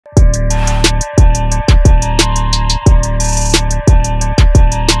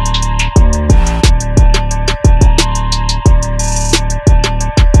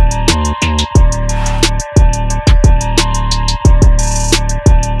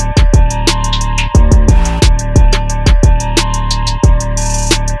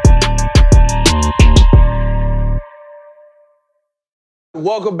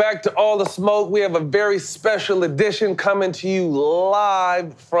Welcome back to All the Smoke. We have a very special edition coming to you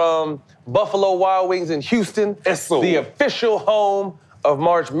live from Buffalo Wild Wings in Houston. The official home of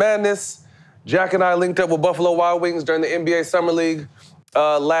March Madness. Jack and I linked up with Buffalo Wild Wings during the NBA Summer League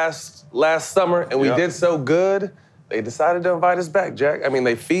last summer, and we did so good, they decided to invite us back, Jack. I mean,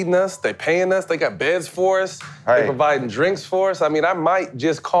 they feeding us, they paying us, they got beds for us, they providing drinks for us. I mean, I might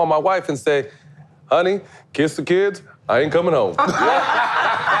just call my wife and say, honey, kiss the kids, I ain't coming home.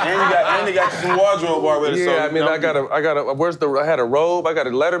 and you got some wardrobe already. Yeah, so, I mean, I had a robe, I got a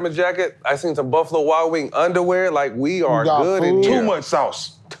Letterman jacket, I seen some Buffalo Wild Wing underwear, like we are good in here. Too much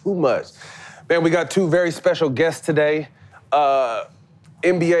sauce. Too much. Man, we got two very special guests today.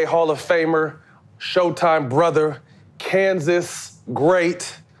 NBA Hall of Famer, Showtime brother, Kansas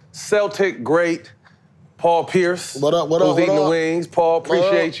great, Celtic great, Paul Pierce. What up, what up, who's eating the wings. Paul,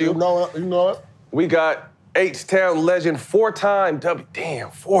 appreciate you. You know it. We got H-Town legend, four-time WNBA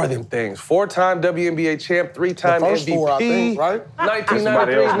champ, three-time first MVP. four, I think, right?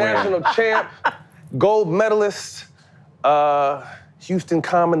 1993 national champ, gold medalist, Houston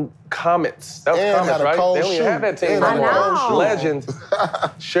Comets. That was And Comets, had a right? cold They don't even shoe. have that team And had a anymore. cold shoe. Legend.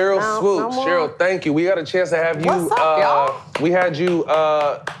 Sheryl Swoopes. no more. Sheryl, thank you. We got a chance to have you. What's up, y'all? We had you,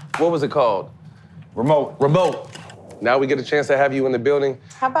 what was it called? Remote. Now we get a chance to have you in the building.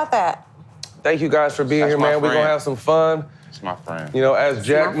 How about that? Thank you guys for being That's here, my man. We're friend. gonna have some fun. It's my friend. You know, as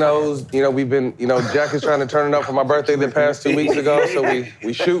Jack knows, you know, we've been, you know, Jack is trying to turn it up for my birthday the past 2 weeks ago, so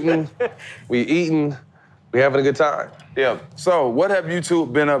we shooting, we eating, we having a good time. Yeah. So, what have you two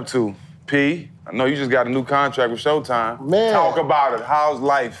been up to, P? I know you just got a new contract with Showtime. Man. Talk about it. How's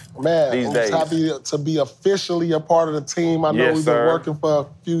life these I'm days? happy to be officially a part of the team. I know Yes, we've sir. been working for a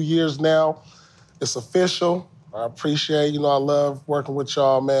few years now. It's official. I appreciate, I love working with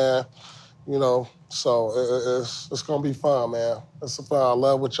y'all, man. So it's gonna be fun, man. It's fun. I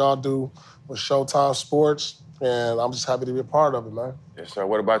love what y'all do with Showtime Sports, and I'm just happy to be a part of it, man. Yes, sir.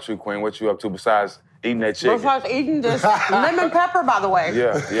 What about you, Queen? What you up to besides eating that chicken? Besides eating this lemon pepper, by the way.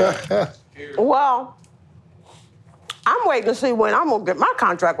 Yeah. Well, I'm waiting to see when I'm gonna get my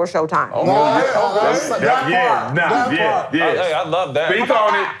contract with Showtime. Hey, I love that. Speak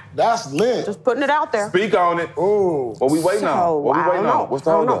on it. That's lit. Just putting it out there. Speak on it. Ooh. What we waiting on? What we waiting on? What's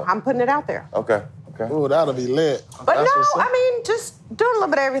the I don't hold know. up? I'm putting it out there. Okay. Ooh, that'll be lit. But That's what's up. just doing a little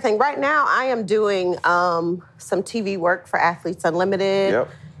bit of everything. Right now, I am doing some TV work for Athletes Unlimited. Yep.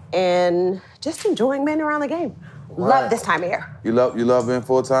 And just enjoying being around the game. Love this time of year. You love being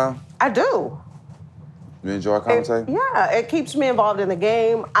full time? I do. You enjoy commentating? Yeah, it keeps me involved in the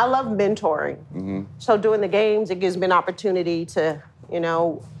game. I love mentoring. So doing the games, it gives me an opportunity to,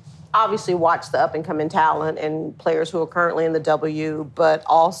 obviously watch the up-and-coming talent and players who are currently in the W, but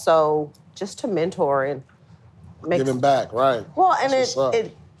also just to mentor and Giving back, right. Well, and That's what's up.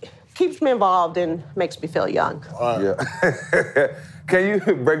 it keeps me involved and makes me feel young. Yeah. Can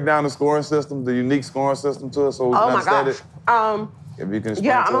you break down the scoring system, the unique scoring system to us so we can Oh my understand gosh. it? If you can explain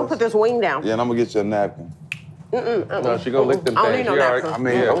Yeah, to I'm gonna us. put this wing down. Yeah, and I'm gonna get you a napkin. No, she gonna lick them I don't things. need no She all right. napkins. I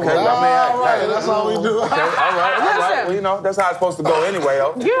mean, okay. All right, that's all we do. All right. Well, that's how it's supposed to go anyway,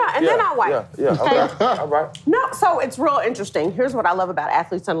 though. Yeah, and then I'll wipe. Yeah, okay. All right. No, so it's real interesting. Here's what I love about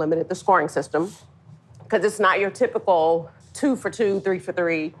Athletes Unlimited, the scoring system, because it's not your typical 2 for 2, 3 for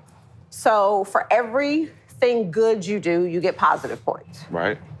 3. So for everything good you do, you get positive points.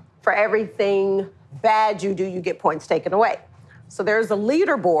 Right. For everything bad you do, you get points taken away. So there's a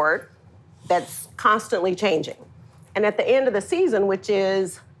leaderboard that's constantly changing. And at the end of the season, which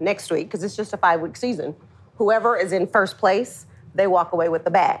is next week, because it's just a 5-week season, whoever is in first place, they walk away with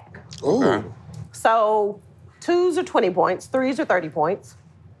the bag. Ooh. So 2s are 20 points, 3s are 30 points.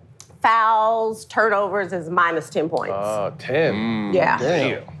 Fouls, turnovers is minus 10 points. 10. Yeah.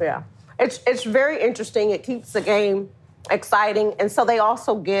 Damn. Yeah. It's very interesting. It keeps the game exciting. And so they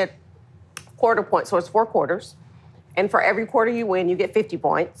also get quarter points. So it's 4 quarters. And for every quarter you win, you get 50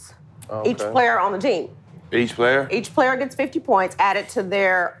 points. Each player on the team. Each player? Each player gets 50 points added to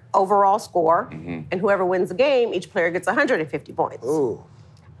their overall score. And whoever wins the game, each player gets 150 points. Ooh.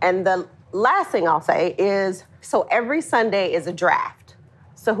 And the last thing I'll say is, so every Sunday is a draft.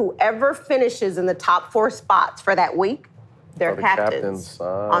 So whoever finishes in the top 4 spots for that week, they're the captains. captains.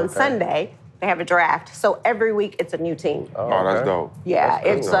 On Sunday, they have a draft. So every week it's a new team. Oh, that's dope. Yeah,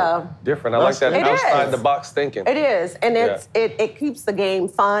 it's different. I like that It outside is. the box thinking. It is, and it keeps the game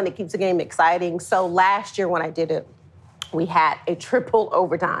fun. It keeps the game exciting. So last year when I did it, we had a triple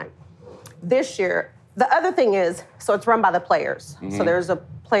overtime. This year, the other thing is, so it's run by the players. So there's a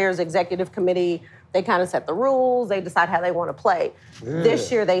players executive committee. They kind of set the rules. They decide how they want to play.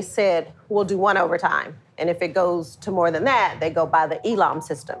 This year they said we'll do 1 overtime, And if it goes to more than that, they go by the ELOM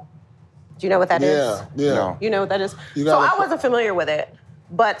system. Do you know what that is? Yeah. No. You know what that is? So I wasn't familiar with it.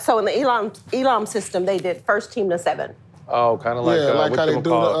 But so in the ELOM system, they did first team to 7. Oh, kind of like like how they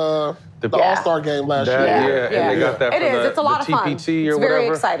do the All-Star game last year. And they got that it for is. It's a lot of fun. TPT or it's whatever. Very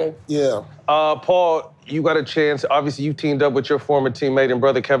exciting. Yeah. Paul, you got a chance. Obviously, you teamed up with your former teammate and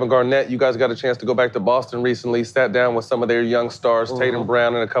brother Kevin Garnett. You guys got a chance to go back to Boston recently. Sat down with some of their young stars, Tatum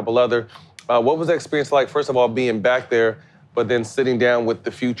Brown and a couple other. What was the experience like? First of all, being back there, but then sitting down with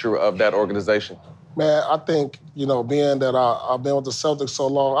the future of that organization. Man, I think, being that I've been with the Celtics so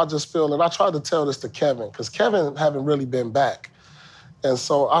long, I just feel, and I tried to tell this to Kevin, because Kevin haven't really been back. And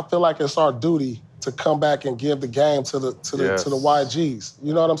so I feel like it's our duty to come back and give the game to the YGs.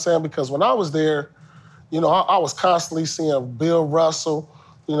 You know what I'm saying? Because when I was there, I was constantly seeing Bill Russell,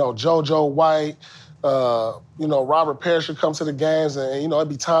 JoJo White, Robert Parrish would come to the games, and it'd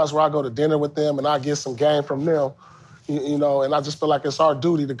be times where I go to dinner with them and I get some game from them. And I just feel like it's our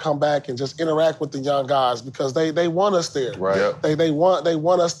duty to come back and just interact with the young guys because they want us there. Right. They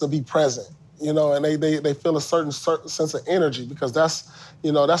want us to be present. And they feel a certain sense of energy because that's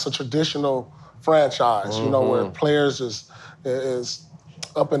a traditional franchise. Where players is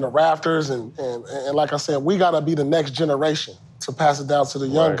up in the rafters and like I said, we gotta be the next generation to pass it down to the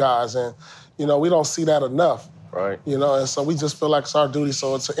young guys, and we don't see that enough. Right. And so we just feel like it's our duty.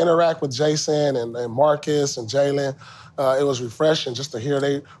 So to interact with Jason and Marcus and Jalen, it was refreshing just to hear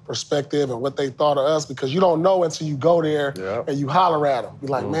their perspective and what they thought of us, because you don't know until you go there and you holler at them. Be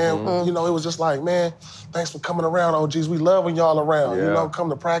like, man, it was just like, man, thanks for coming around, OGs. We love when y'all around. Come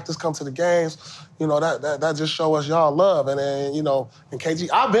to practice, come to the games. That just show us y'all love. And then, and KG,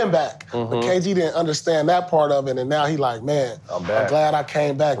 I've been back. But KG didn't understand that part of it. And now he like, man, I'm glad I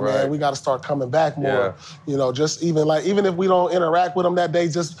came back, man. We got to start coming back more. Just even if we don't interact with them that day,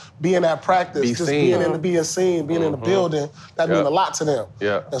 just being at practice, being seen, being in the building, that means a lot to them.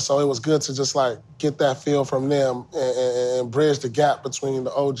 Yeah. And so it was good to just get that feel from them and bridge the gap between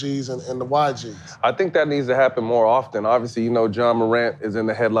the OGs and the YGs. I think that needs to happen more often. Obviously, John Morant is in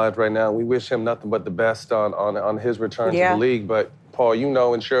the headlines right now. We wish him nothing but the best on his return to the league. But Paul,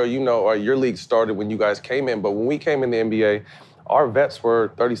 and Sheryl, your league started when you guys came in. But when we came in the NBA, our vets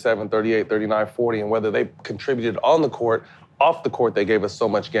were 37, 38, 39, 40, and whether they contributed on the court, off the court, they gave us so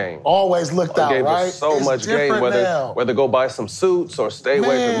much game. Always looked out, gave right? Us so much game, whether go buy some suits or stay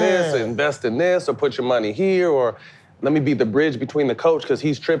away from this, or invest in this, or put your money here, or let me be the bridge between the coach because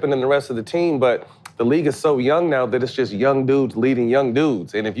he's tripping and the rest of the team. But the league is so young now that it's just young dudes leading young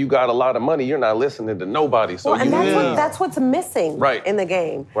dudes. And if you got a lot of money, you're not listening to nobody. So that's what's missing in the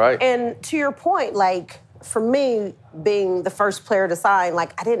game. Right. And to your point, for me, being the first player to sign,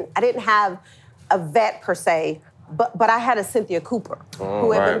 I didn't have a vet per se. But I had a Cynthia Cooper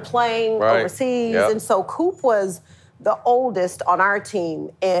who had been playing overseas. And so Coop was the oldest on our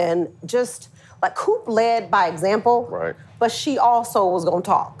team. And just Coop led by example. Right. But she also was going to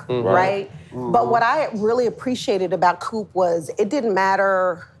talk, right? But what I really appreciated about Coop was it didn't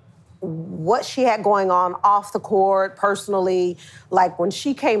matter what she had going on off the court personally. When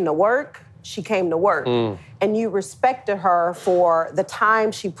she came to work, she came to work. And you respected her for the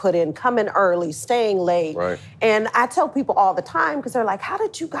time she put in, coming early, staying late. Right. And I tell people all the time, because they're like, how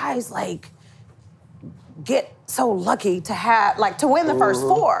did you guys get so lucky to have, to win the first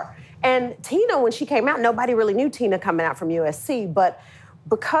 4? And Tina, when she came out, nobody really knew Tina coming out from USC, but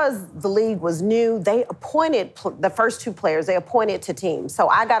because the league was new, they appointed the first 2 players, they appointed to teams. So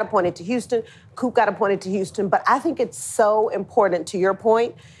I got appointed to Houston, Coop got appointed to Houston, but I think it's so important, to your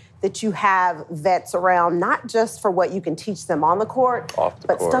point, that you have vets around, not just for what you can teach them on the court,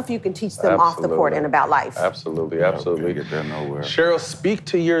 but stuff you can teach them off the court and about life. Absolutely. Can't get that nowhere. Sheryl, speak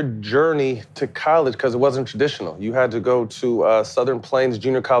to your journey to college, because it wasn't traditional. You had to go to Southern Plains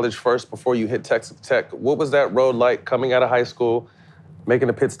Junior College first before you hit Texas Tech. What was that road like coming out of high school, making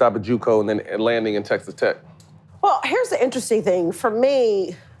a pit stop at JUCO, and then landing in Texas Tech? Well, here's the interesting thing. For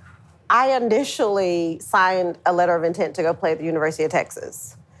me, I initially signed a letter of intent to go play at the University of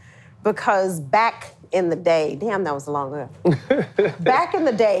Texas. Because back in the day, damn, that was a long ago. Back in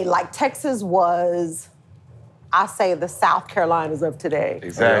the day, Texas was, I say, the South Carolinas of today.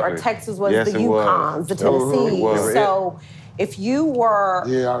 Exactly. Or Texas was the Yukons, the Tennessees. So if you were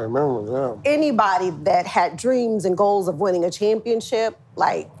I remember anybody that had dreams and goals of winning a championship,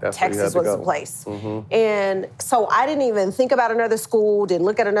 Texas was the place. And so I didn't even think about another school, didn't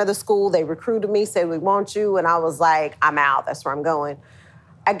look at another school. They recruited me, said, we want you. And I was like, I'm out, that's where I'm going.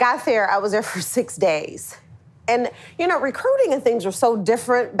 I got there, I was there for 6 days. And, recruiting and things were so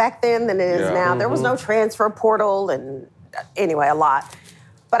different back then than it is now. There was no transfer portal and, anyway, a lot.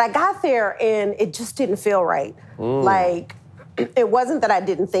 But I got there and it just didn't feel right. Like, it wasn't that I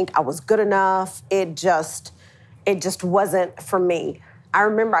didn't think I was good enough. It just wasn't for me. I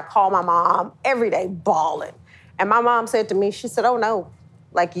remember I called my mom every day bawling. And my mom said to me, she said, oh no,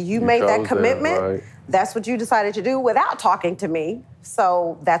 like you made that commitment. Right. That's what you decided to do without talking to me.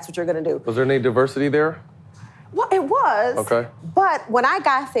 So that's what you're gonna do. Was there any diversity there? Well, it was. Okay. But when I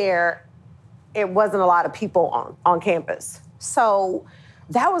got there, it wasn't a lot of people on campus. So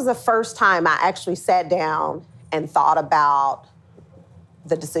that was the first time I actually sat down and thought about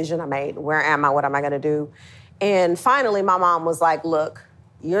the decision I made. Where am I? What am I gonna do? And finally, my mom was like, look,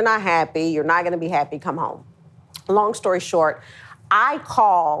 you're not happy. You're not gonna be happy. Come home. Long story short, I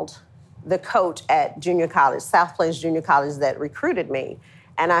called the coach at junior college, South Plains Junior College that recruited me.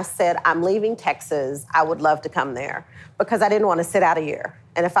 And I said, I'm leaving Texas. I would love to come there because I didn't want to sit out a year.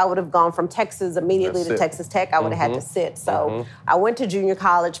 And if I would have gone from Texas immediately to Texas Tech, I would have had to sit. So I went to junior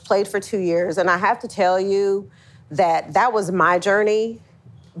college, played for 2 years. And I have to tell you that that was my journey,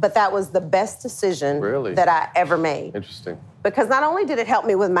 but that was the best decision that I ever made. Interesting. Because not only did it help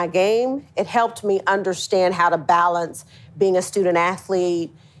me with my game, it helped me understand how to balance being a student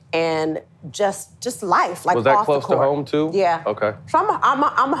athlete and just life, like was that off close the court. to home too? Yeah. Okay. So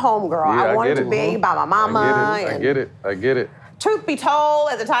I'm a home girl. Yeah, I wanted to be by my mama. I get it. Truth be told,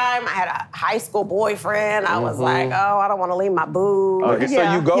 at the time, I had a high school boyfriend. I was like, oh, I don't want to leave my boo. Okay,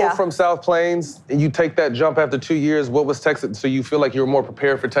 so you go from South Plains and you take that jump after 2 years. What was Texas? So you feel like you were more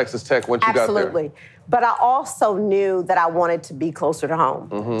prepared for Texas Tech once you got there? Absolutely. But I also knew that I wanted to be closer to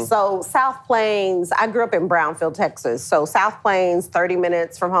home. So South Plains, I grew up in Brownfield, Texas. So South Plains, 30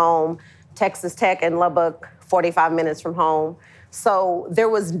 minutes from home. Texas Tech and Lubbock, 45 minutes from home. So there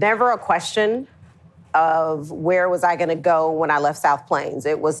was never a question of where was I gonna go when I left South Plains.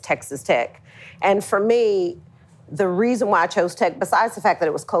 It was Texas Tech. And for me, the reason why I chose Tech, besides the fact that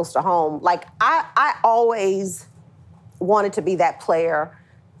it was close to home, like I always wanted to be that player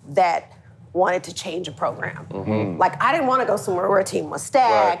that wanted to change a program. Like I didn't want to go somewhere where a team was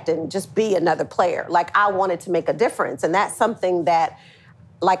stacked and just be another player. Like I wanted to make a difference. And that's something that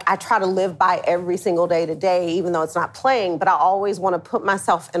like I try to live by every single day to day, even though it's not playing, but I always want to put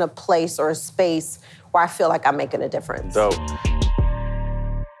myself in a place or a space where I feel like I'm making a difference. Dope.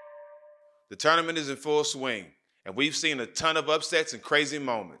 The tournament is in full swing, and we've seen a ton of upsets and crazy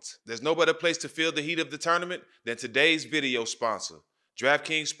moments. There's no better place to feel the heat of the tournament than today's video sponsor,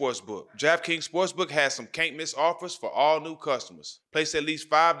 DraftKings Sportsbook. DraftKings Sportsbook has some can't-miss offers for all new customers. Place at least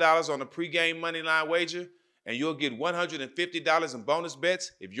 $5 on a pregame moneyline wager, and you'll get $150 in bonus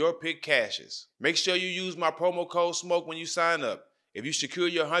bets if your pick cashes. Make sure you use my promo code SMOKE when you sign up. If you secure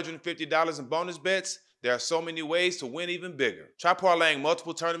your $150 in bonus bets, there are so many ways to win even bigger. Try parlaying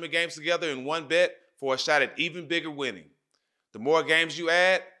multiple tournament games together in one bet for a shot at even bigger winning. The more games you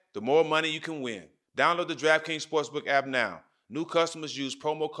add, the more money you can win. Download the DraftKings Sportsbook app now. New customers use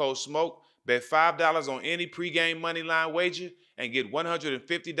promo code SMOKE, bet $5 on any pregame moneyline wager, and get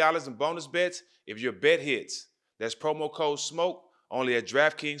 $150 in bonus bets if your bet hits. That's promo code SMOKE, only at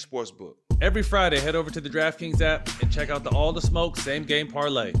DraftKings Sportsbook. Every Friday, head over to the DraftKings app and check out the All the Smoke Same Game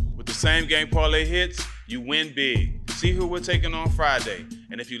Parlay. With the Same Game Parlay hits, you win big. See who we're taking on Friday.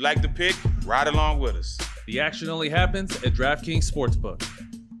 And if you like the pick, ride along with us. The action only happens at DraftKings Sportsbook.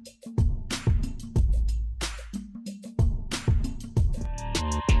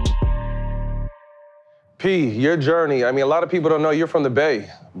 P, your journey. I mean, a lot of people don't know you're from the Bay.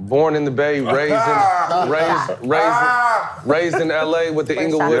 Born in the Bay, raised in LA with the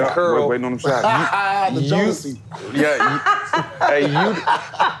Inglewood curl. Waiting on the shot. The Jonesy.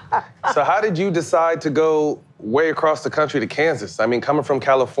 So how did you decide to go way across the country to Kansas? I mean, coming from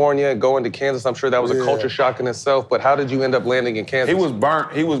California, going to Kansas, I'm sure that was a culture shock in itself, but how did you end up landing in Kansas? He was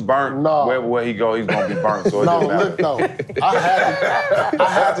burnt. No. Wherever he go, he's gonna be burnt. So it No, didn't matter. look, no. I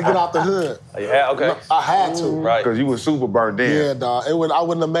had to get out the hood. Yeah, okay. I had to. Right. Because you was super burnt in. Yeah, dog. I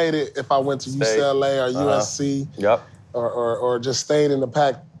wouldn't have made it if I went to UCLA or USC or just stayed in the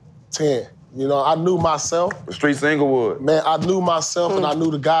Pac-10. You know, I knew myself. The streets of Inglewood. Man, I knew myself and I knew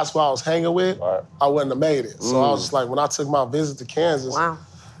the guys who I was hanging with. Right. I wouldn't have made it. So I was just like, when I took my visit to Kansas,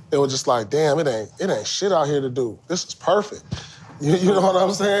 it was just like, damn, it ain't shit out here to do. This is perfect. You know what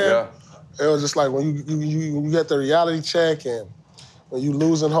I'm saying? Yeah. It was just like when you get the reality check and when you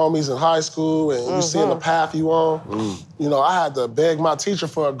losing homies in high school and you seeing the path you on, you know, I had to beg my teacher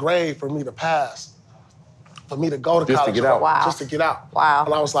for a grade for me to pass, for me to go to college. Just to get out. Just to get out. Wow.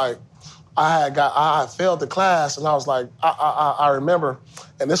 And I was like, I had failed the class, and I was like, I remember,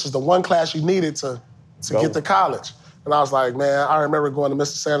 and this was the one class you needed to get to college. And I was like, man, I remember going to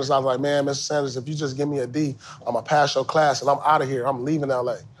Mr. Sanders. I was like, man, Mr. Sanders, if you just give me a D, I'm gonna pass your class and I'm out of here. I'm leaving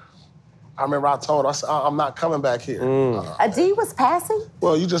LA. I remember I told her, I said, I'm not coming back here. A D was passing?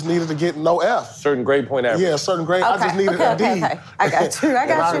 Well, you just needed to get no F. Certain grade point average. Yeah, certain grade. I just needed a D. Okay. I got you.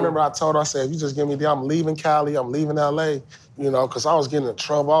 And I remember I told her, I said, if you just give me a D, I'm leaving Cali, I'm leaving LA, you know, because I was getting in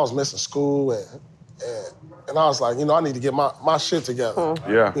trouble. I was missing school and I was like, you know, I need to get my shit together.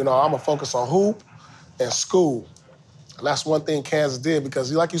 Yeah. You know, I'm gonna focus on hoop and school. And that's one thing Kansas did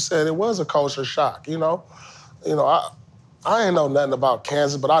because, like you said, it was a culture shock, you know? I ain't know nothing about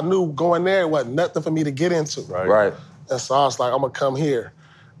Kansas, but I knew going there it wasn't nothing for me to get into. Right. And so I was like, I'm gonna come here.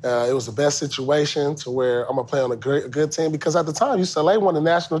 It was the best situation to where I'm gonna play on a good team because at the time, UCLA won the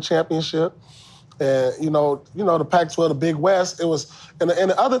national championship. And, you know, the Pac-12, the Big West, it was, and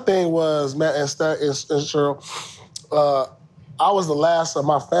the other thing was, Matt and Stak and Sheryl, I was the last of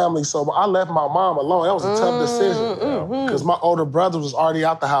my family, so I left my mom alone. That was a tough decision because my older brother was already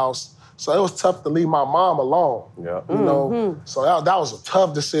out the house. So it was tough to leave my mom alone. Yeah. You know, so that was a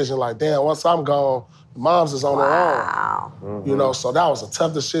tough decision. Like, damn, once I'm gone, mom's is on her own. You know, so that was a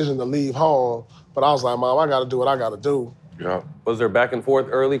tough decision to leave home. But I was like, Mom, I got to do what I got to do. Yeah. Was there back and forth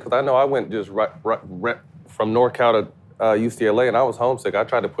early? Because I know I went just right from NorCal to UCLA, and I was homesick. I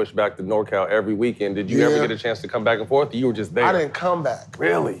tried to push back to NorCal every weekend. Did you ever get a chance to come back and forth, or you were just there? I didn't come back.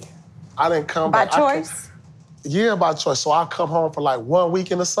 Really? I didn't come By back. choice? Yeah, by choice. So I come home for like 1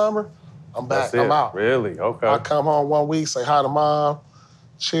 week in the summer. I'm back. That's it. I'm out. Really? Okay. I come home 1 week, say hi to Mom,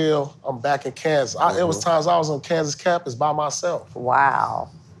 chill. I'm back in Kansas. It was times I was on Kansas campus by myself.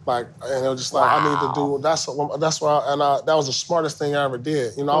 Wow. Like, and it was just like, I need to do, that's why, that was the smartest thing I ever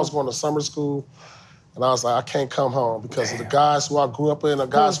did. You know, I was going to summer school, and I was like, I can't come home because of the guys who I grew up with, the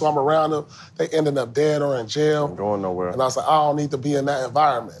guys who I'm around them, they ended up dead or in jail. I'm going nowhere. And I was like, I don't need to be in that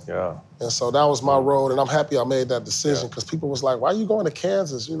environment. Yeah. And so that was my road, and I'm happy I made that decision because people was like, why are you going to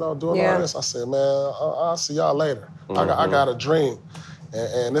Kansas, you know, doing all this? I said, man, I'll see y'all later. I got a dream,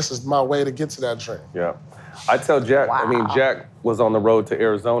 and this is my way to get to that dream. Yeah. I tell Jack, I mean, Jack was on the road to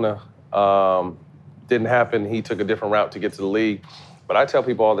Arizona. Didn't happen. He took a different route to get to the league. But I tell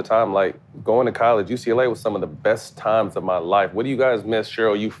people all the time, like, going to college, UCLA was some of the best times of my life. What do you guys miss,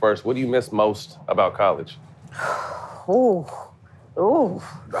 Sheryl, you first? What do you miss most about college? Ooh. All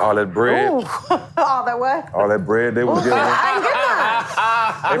that bread. All that what? All that bread they was giving. I ain't getting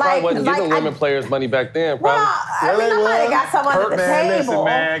They probably wasn't giving women players money back then, probably. Well, I mean, I might have got some under the table. Listen,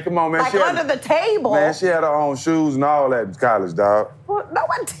 man, come on, man. Like under the table. Man, she had her own shoes and all that in college, dog. Well, no,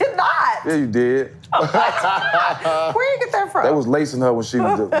 I did not. Yeah, you did. Where you get that from? They was lacing her when she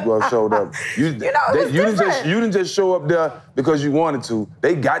showed up. You didn't just show up there because you wanted to.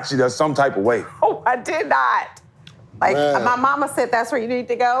 They got you there some type of way. Oh, I did not. Like, my mama said, that's where you need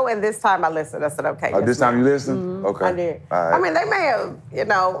to go, and this time I listened. I said, okay. This time you listened? Okay. I did. All right. I mean, they may have, you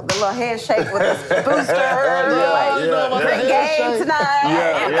know, the little handshake with the booster, pre-game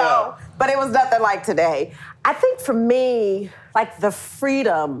tonight, you know. But it was nothing like today. I think for me, like the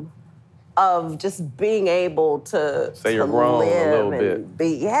freedom of just being able to say you're grown a little bit.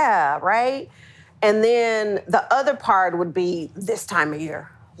 Right? And then the other part would be this time of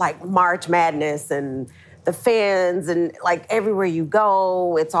year, like March Madness and the fans, and like everywhere you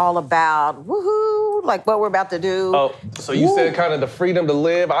go, it's all about woohoo, like what we're about to do. Oh, so you said kind of the freedom to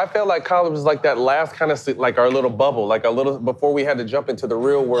live. I felt like college was like that last kind of like our little bubble, like a little before we had to jump into the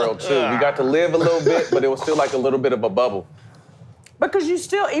real world too. We got to live a little bit, but it was still like a little bit of a bubble. Because you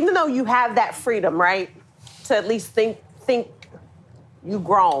still, even though you have that freedom, right, to at least think you've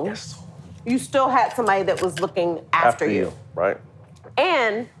grown, you still had somebody that was looking after you. Right.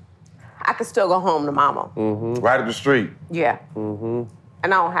 And I could still go home to mama. Right up the street. Yeah. And I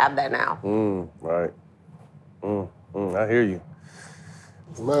don't have that now. Right. I hear you.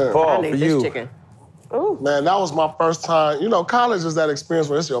 Man, Paul, I need for this you. chicken. Ooh. Man, that was my first time. You know, college is that experience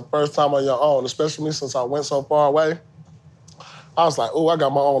where it's your first time on your own, especially me since I went so far away. I was like, oh, I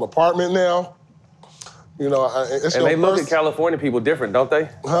got my own apartment now. You know, it's and they look at California people different, don't they?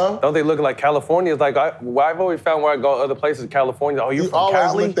 Huh? Don't they look like California? Like I've always found where I go other places, California. Oh, you from always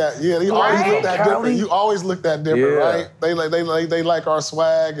Cali? look that, yeah, you always look that different. You always look that different, Yeah. right? They like our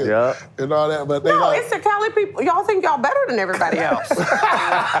swag and all that, but they No, like. it's the Cali people. Y'all think y'all better than everybody else. It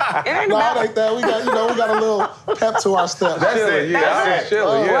ain't No, about it ain't that. We got a little pep to our step. That's it. Yeah, that's it.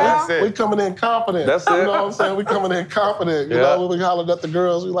 Chilling, That's it. We coming in confident. That's it. You know what I'm saying? We coming in confident. You know, when we hollered at the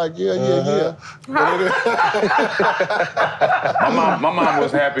girls, we like, yeah. My mom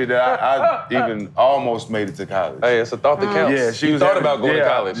was happy that I even almost made it to college. Hey, it's a thought that counts. Yeah, she you was thought about going to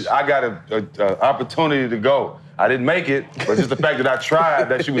college. I got an opportunity to go. I didn't make it, but just the fact that I tried,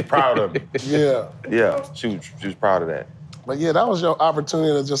 that she was proud of me. Yeah. Yeah, she was proud of that. But yeah, that was your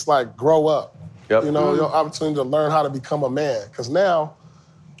opportunity to just like grow up. Yep. You know, your opportunity to learn how to become a man. Because now,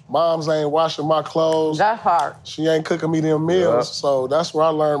 moms ain't washing my clothes. That's hard. She ain't cooking me them meals. Yep. So that's where I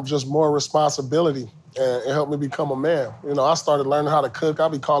learned just more responsibility. And it helped me become a man. You know, I started learning how to cook. I'll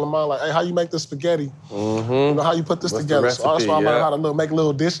be calling mom like, hey, how you make this spaghetti? Mm-hmm. You know, how you put this What's together? the So that's why I recipe? learned how to make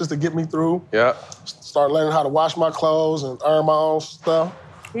little dishes to get me through. Yeah. Started learning how to wash my clothes and earn my own stuff.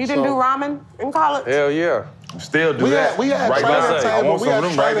 You didn't do ramen in college? Hell yeah. Still do that. We had right training now. I table. want We some had of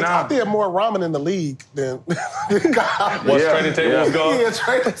them right training. now. I did more ramen in the league than God. Once training table was gone? Yeah,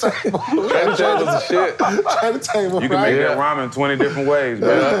 training table. Training table's the shit. Training table, You can right? make that ramen 20 different ways, man.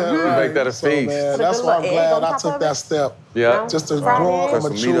 Yeah. You make that a So, feast. man, Put a that's good why I'm little egg glad on I top took of that it? step. Yeah. Just to Fried grow up eggs.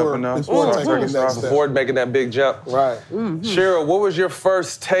 and Put some meat up mature in there. before Mm. taking the next step. Before making that big jump. Right. Sheryl, what was your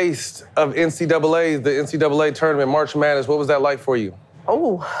first taste of NCAA, the NCAA tournament, March Madness? What was that like for you?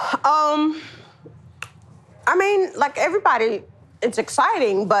 Oh, I mean, like everybody, it's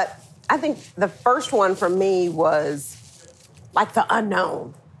exciting, but I think the first one for me was like the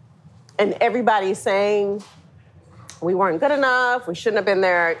unknown. And everybody saying we weren't good enough, we shouldn't have been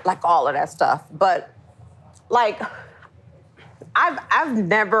there, like all of that stuff. But like, I've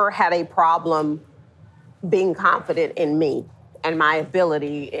never had a problem being confident in me and my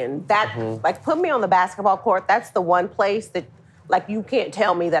ability, and that, like, put me on the basketball court, that's the one place that, like, you can't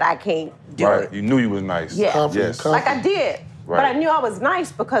tell me that I can't do Right. it. You knew you was nice. Yeah. Confident, Yes. Like I did. But Right. I knew I was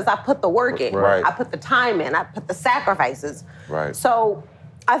nice because I put the work in. Right. I put the time in. I put the sacrifices. Right. So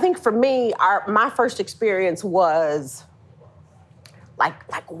I think for me, my first experience was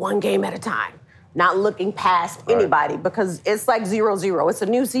like one game at a time, not looking past anybody because it's like 0-0. It's a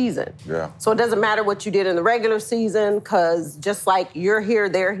new season. Yeah. So it doesn't matter what you did in the regular season because just like you're here,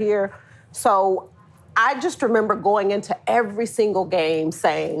 they're here. So I just remember going into every single game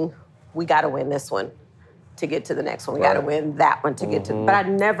saying, we got to win this one to get to the next one. We got to win that one to get to, but I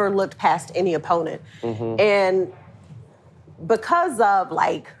never looked past any opponent. And because of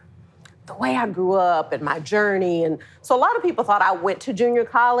like the way I grew up and my journey, and so a lot of people thought I went to junior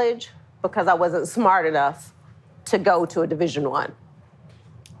college because I wasn't smart enough to go to a Division I.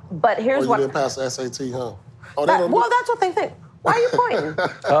 But here's Or you what. didn't pass the SAT, huh? Oh, they don't Well, that's what they think. Why are you pointing?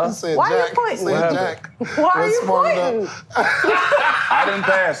 You said Why are you Jack. pointing? You What said happened? Jack. Why are That's you smart pointing? enough. I didn't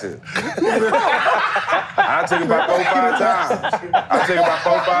pass it. I took it about 4-5 times. I took it about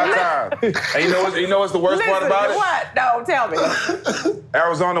 4-5 times. And you know what's the worst part about it? What? No, tell me.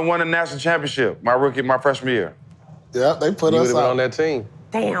 Arizona won the national championship my freshman year. Yeah, they put You would us have been out. on that team.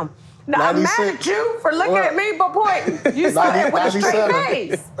 Damn. No, I'm mad 96. at you for looking at me but pointing. You saw it with a straight 97.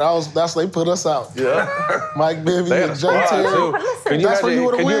 face. That's they put us out. Yeah. Mike Bibby They had and a Jay squad, Terry. too. But listen, Can you That's where you imagine,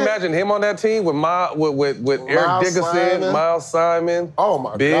 would've can you went. imagine him on that team with Eric Miles Dickerson, Simon. Miles Simon, Oh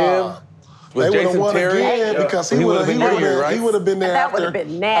my Bib, God. They with would have Jason won Terry? again because he would have been your year, right? he would have been there That after would've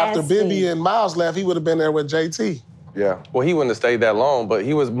been after nasty. Bibby and Miles left. He would have been there with JT. Yeah. Well, he wouldn't have stayed that long, but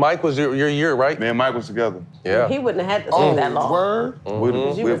Mike was your year, right? Me and Mike was together. Yeah. He wouldn't have had to stay that long. Word?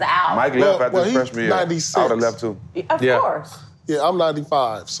 You was out. Mike left after Well, his he- freshman year. 96. I would have left too. Of Yeah. course. Yeah, I'm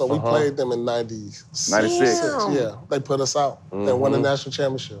 95, so we played them in 96. 96. Damn. Yeah, they put us out and won the national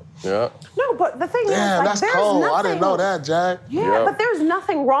championship. Yeah. No, but the thing is, Damn, like, that's there's cold. nothing. I didn't know that, Jack. Yeah, Yeah. but there's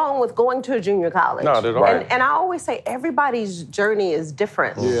nothing wrong with going to a junior college. No, there's not. Right. And I always say everybody's journey is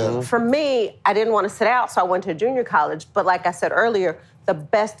different. Yeah. For me, I didn't want to sit out, so I went to a junior college. But like I said earlier, the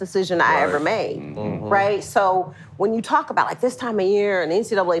best decision I ever made, right? So when you talk about like this time of year and the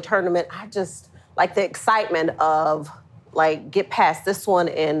NCAA tournament, I just like the excitement of like get past this one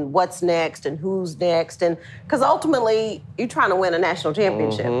and what's next and who's next. And because ultimately you're trying to win a national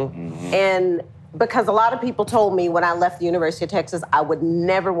championship. And because a lot of people told me when I left the University of Texas, I would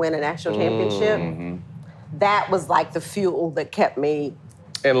never win a national championship. That was like the fuel that kept me.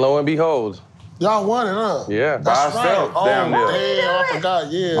 And lo and behold, Y'all won it, huh? Yeah. That's By ourselves right. down Oh, there. damn, I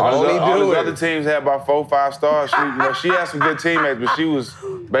forgot, yeah. All do those it. other teams had about 4-5 stars. She had some good teammates, but she was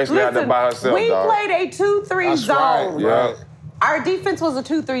basically out there by herself, we dog. played a 2-3 That's zone. right, Yeah. right, Our defense was a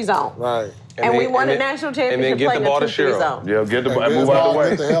 2-3 zone. right. And we then- won a then- national and championship then get playing the ball a to 2-3 Sheryl. zone. Yeah, get the Get move out the way.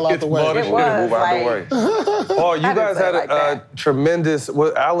 Get the hell out the way. Get the It ball was Move out the way. like, Paul, you I didn't guys say had it like a that. tremendous,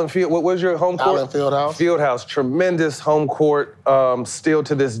 Allen Field, what was your home court? Allen Fieldhouse. Fieldhouse, tremendous home court still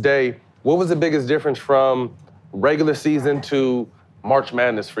to this day. What was the biggest difference from regular season to March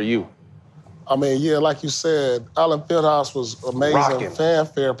Madness for you? I mean, yeah, like you said, Allen Fieldhouse was amazing, Rocking.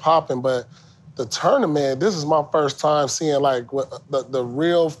 fanfare popping, but the tournament, this is my first time seeing like the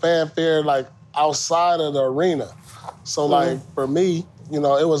real fanfare like outside of the arena. So like for me, you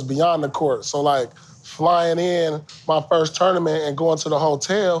know, it was beyond the court. So like flying in my first tournament and going to the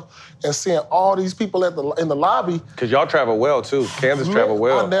hotel and seeing all these people in the lobby. Because y'all travel well, too. Kansas travel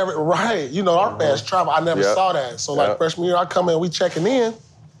well. Right. You know, our fans travel. I never saw that. So, like, freshman year, I come in, we checking in,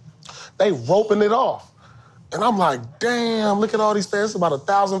 they roping it off. And I'm like, damn, look at all these fans. There's about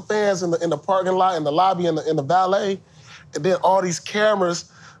 1,000 fans in the parking lot, in the lobby, in the valet. And then all these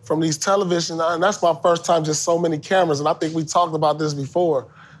cameras from these television. And that's my first time, just so many cameras. And I think we talked about this before.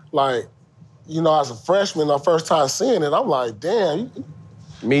 Like, you know, as a freshman, my first time seeing it, I'm like, damn.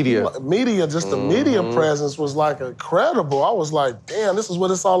 Media, just the media presence was like incredible. I was like, damn, this is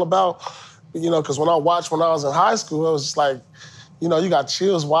what it's all about. You know, because when I watched when I was in high school, it was just like, you know, you got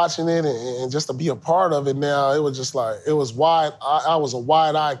chills watching it, and just to be a part of it now, it was just like, it was wide. I was a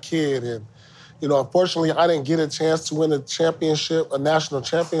wide-eyed kid, and, you know, unfortunately, I didn't get a chance to win a championship, a national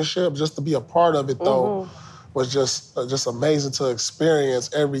championship. Just to be a part of it, though, was just amazing to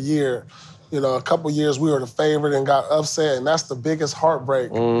experience every year. You know, a couple years we were the favorite and got upset, and that's the biggest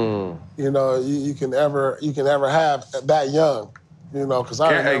heartbreak, you know, you can ever have that young, you know, because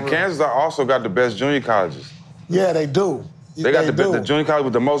Kansas also got the best junior colleges. Yeah, they do. They got the junior college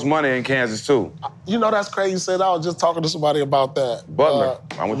with the most money in Kansas, too. You know, that's crazy you said. I was just talking to somebody about that. Butler.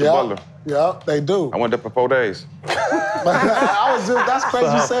 I went to Butler. Yeah, they do. I went there for 4 days. That's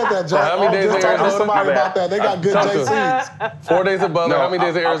crazy you said that, Joe. How many days I was just talking to somebody about that. They got good JCs. 4 days at Butler. How many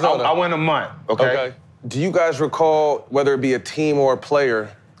days at Arizona? I went a month, okay? Do you guys recall, whether it be a team or a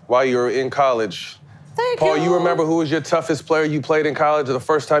player, while you were in college, Paul, you remember who was your toughest player you played in college, or the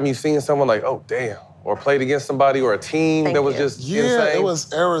first time you seen someone like, oh, damn, or played against somebody or a team that was just insane? Yeah, it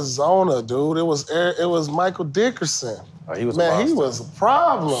was Arizona, dude. It was Michael Dickerson. Oh, he was he was a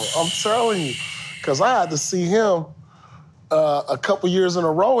problem, I'm telling you. Because I had to see him a couple years in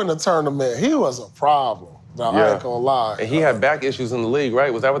a row in the tournament. He was a problem. No, I ain't gonna lie. And he had back issues in the league,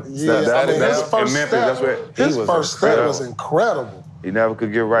 right? Was that what? His first step was incredible. He never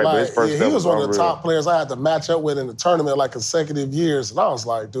could get right, but his first step he was one of the unreal. top players I had to match up with in the tournament like consecutive years. And I was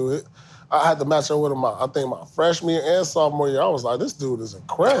like, dude, I had to match up with him, I think, my freshman year and sophomore year. I was like, this dude is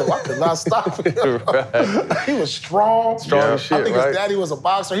incredible. I could not stop him. He was strong. Strong as shit, I think his daddy was a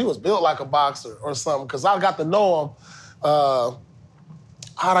boxer. He was built like a boxer or something, because I got to know him.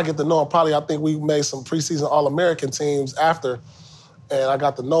 How'd I get to know him? Probably, I think we made some preseason All-American teams after, and I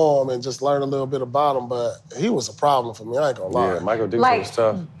got to know him and just learn a little bit about him, but he was a problem for me, I ain't gonna lie. Yeah, Michael Dixon was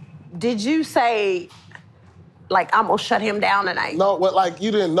tough. Did you say, like, I'm gonna shut him down tonight? No, like, you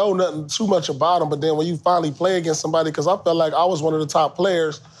didn't know nothing too much about him, but then when you finally play against somebody, because I felt like I was one of the top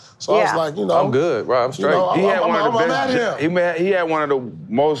players, so I was like, you know. I'm good, right, I'm straight. You know, He had one of the him. best. He had one of the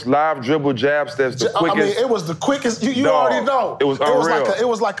most live dribble jab steps, the quickest. I mean, it was the quickest. You already know. It was unreal. It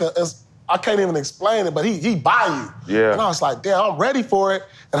was like I can't even explain it, but he by you. Yeah. And I was like, damn, I'm ready for it,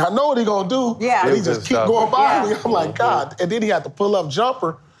 and I know what he gonna do. Yeah. And he just keep going by me. I'm like, God. And then he had to pull up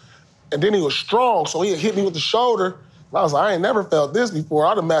jumper, and then he was strong, so he hit me with the shoulder. And I was like, I ain't never felt this before.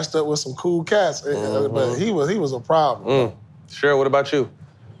 I'd have matched up with some cool cats, but he was a problem. Sheryl, what about you?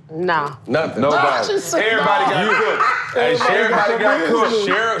 No. Nothing. Nobody. Everybody got cooked. Hey, everybody got cooked.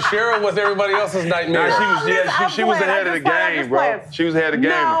 Cheryl was everybody else's nightmare. She was ahead of the game, bro. She was ahead of the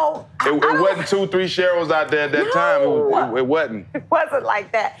game. No, it wasn't 2, 3 Sheryls out there at that time. It wasn't. It wasn't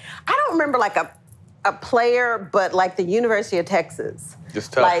like that. I don't remember like a player, but like the University of Texas.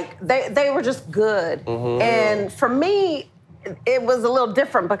 Just tough. Like they were just good. And for me, it was a little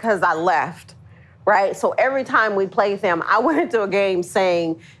different because I left. Right? So every time we played them, I went into a game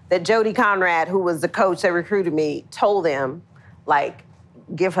saying that Jody Conrad, who was the coach that recruited me, told them, like,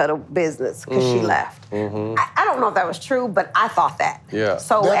 give her the business because she left. I don't know if that was true, but I thought that. Yeah.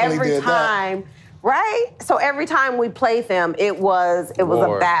 So Definitely every did time, right? So every time we played them, it was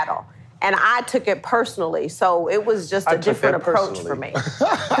a battle. And I took it personally, so it was just a different approach for me.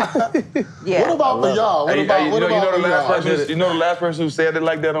 Yeah. What about for y'all? What about You know the last person who said it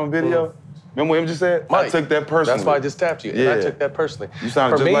like that on video? Remember what him just said? Mike. I took that personally. That's why I just tapped you. Yeah. And I took that personally. You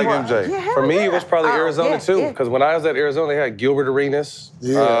sounded just like MJ. Yeah, For me, it was probably Oh, Arizona, yeah, too. yeah. Because when I was at Arizona, they had Gilbert Arenas,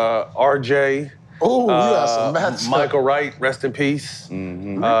 RJ. Oh, you got some matchups. Michael Wright, rest in peace. They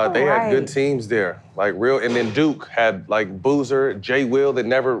had good teams there, like real. And then Duke had like Boozer, Jay Will the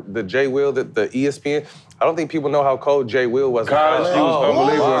ESPN. I don't think people know how cold Jay Will was. College, he was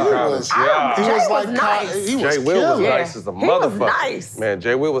unbelievable in college. Jay Will was nice as a motherfucker. He was nice. Man,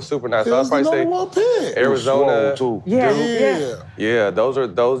 Jay Will was super nice. He So I'd was the probably number one pick. say Arizona, too. Duke. Yeah,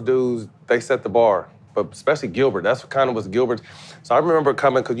 those dudes, they set the bar. But especially Gilbert, that's what kind of was Gilbert. So I remember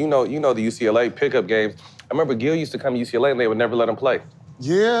coming, because you know the UCLA pickup games. I remember Gil used to come to UCLA and they would never let him play.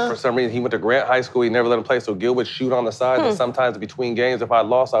 Yeah. For some reason, he went to Grant High School. He never let him play, so Gil would shoot on the side. And sometimes between games, if I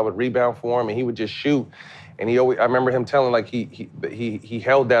lost, I would rebound for him, and he would just shoot. And I remember him telling like he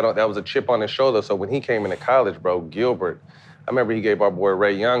held that was a chip on his shoulder. So when he came into college, bro, Gilbert, I remember he gave our boy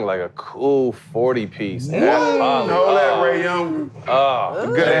Ray Young like a cool 40-piece. Hold that, Ray Young. Good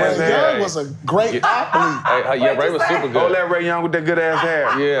ass Ray hair. Young was a great athlete. Yeah, Ray was super good. Hold that, Ray Young with that good ass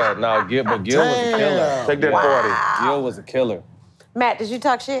hair. Yeah, no, Gil was a killer. Take that 40. Gil was a killer. Matt, did you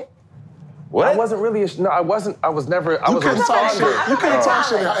talk shit? What? I wasn't really. I was never. I was a responder. You couldn't talk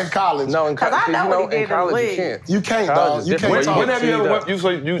shit in college. No, in college, I know what he did in in the college you league. can't. You can't, dog. You can't talk. When have you ever went?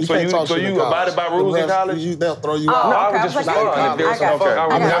 So you abided by rules in college? They'll throw you No, out. I would just respond. If there was some fuck, I I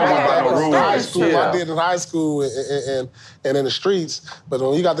would mean, I respond. was in high school. Yeah. I did in high school and in the streets. But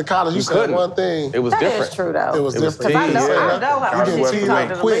when you got to college, you said couldn't. one thing. It was That different. is true, though. It was different. I know how You shit get you talk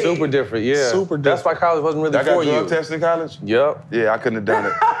to the quick. league. Super different, yeah. Super That's why college wasn't really I got for you. drug tested in college? Yep. Yeah, I couldn't have done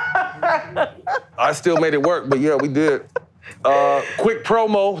it. I still made it work, but yeah, we did. Quick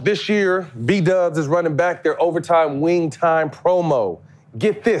promo. This year, B-Dubs is running back their overtime wing time promo.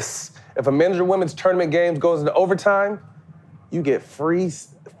 Get this. If a men's or women's tournament games goes into overtime, you get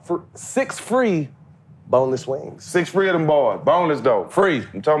 6 free boneless wings. 6 free of them boys. Boneless though. Free.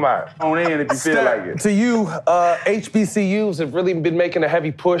 I'm talking about on in if you feel like it. To you, HBCUs have really been making a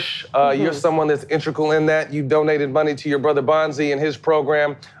heavy push. You're someone that's integral in that. You've donated money to your brother Bonzi and his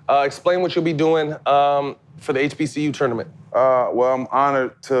program. Explain what you'll be doing for the HBCU tournament. Well, I'm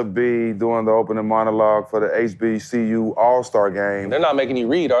honored to be doing the opening monologue for the HBCU All-Star Game. They're not making you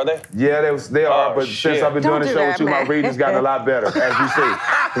read, are they? Yeah, they are, but shit. since I've been doing the Don't show do with you, that, my man. reading's gotten a lot better, as you see,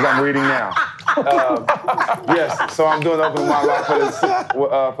 because I'm reading now. Yes, so I'm doing the opening monologue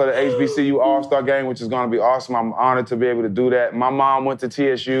for the HBCU All-Star Game, which is going to be awesome. I'm honored to be able to do that. My mom went to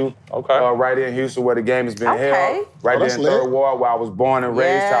TSU, right here in Houston, where the game has been held, right there in Third Ward, where I was born and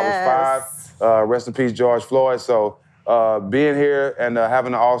raised till I was 5. Rest in peace, George Floyd. So being here and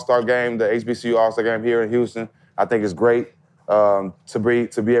having the All-Star Game, the HBCU All-Star Game here in Houston, I think is great to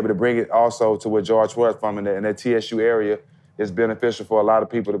be able to bring it also to where George was from in the TSU area. It's beneficial for a lot of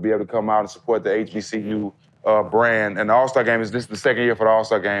people to be able to come out and support the HBCU brand. And the All-Star Game this is the second year for the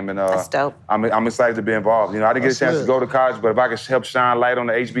All-Star Game, and That's dope. I'm excited to be involved. You know, I didn't get a chance to go to college, but if I can help shine light on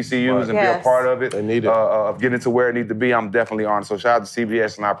the HBCUs and be a part of it, They need it. of getting to where it needs to be, I'm definitely on. So shout out to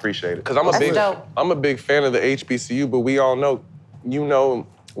CBS, and I appreciate it. Because dope. I'm a big fan of the HBCU, but we all know,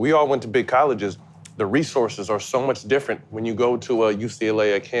 we all went to big colleges. The resources are so much different when you go to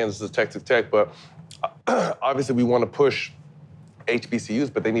UCLA, Kansas, Texas Tech, but obviously we want to push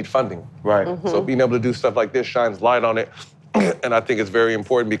HBCUs, but they need funding. Right. So being able to do stuff like this shines light on it, and I think it's very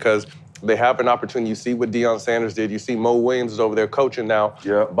important because they have an opportunity. You see what Deion Sanders did. You see Mo Williams is over there coaching now.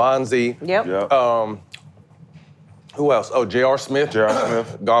 Yep. Bonzi. Yep. Who else? Oh, J.R. Smith. J.R.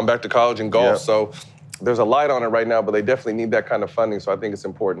 Smith. Gone back to college in golf. Yep. So there's a light on it right now, but they definitely need that kind of funding, so I think it's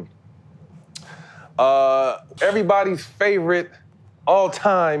important. Everybody's favorite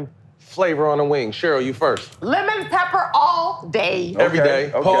all-time flavor on a wing. Cheryl, you first. Lemon pepper all day. Every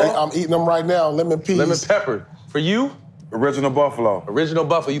day. Okay. Paul? I'm eating them right now, lemon peas. Lemon pepper. For you? Original Buffalo. Original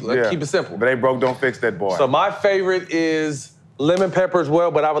buffalo. Keep it simple. But they broke, don't fix that boy. So my favorite is lemon pepper as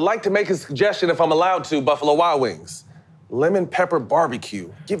well, but I would like to make a suggestion, if I'm allowed to, Buffalo Wild Wings. Lemon pepper barbecue.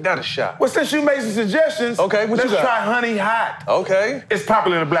 Give that a shot. Well, since you made some suggestions, Okay, what you let's got? try honey hot. Okay. It's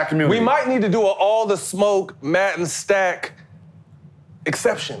popular in the black community. We might need to do an all the smoke, Matt and Stak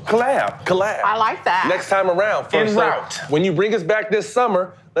exception. collab. I like that. Next time around. En So route. when you bring us back this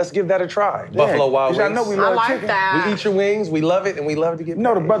summer, let's give that a try. Buffalo Wild 'cause Wings. I know we I love like chicken. that. We eat your wings, we love it, and we love to get You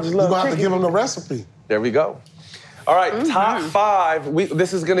know the paid. brothers love You're gonna have to chicken. give them the recipe. There we go. All right, top 5.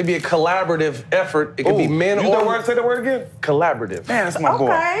 This is gonna be a collaborative effort. It could be men Use or that word, say that word again. collaborative. Man, that's my boy.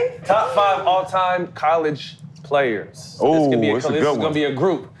 Okay. Top 5 all-time college players. Ooh, this could be it's a this good is gonna one. be a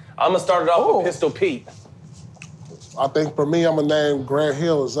group. I'm gonna start it off Ooh. with Pistol Pete. I think for me, I'm gonna name Grant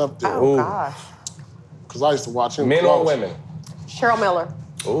Hill is up there. Oh, gosh. Because I used to watch him Men close. or women? Cheryl Miller.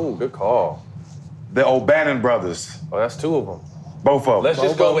 Ooh, good call. The O'Bannon brothers. Oh, that's 2 of them. Both of them. Let's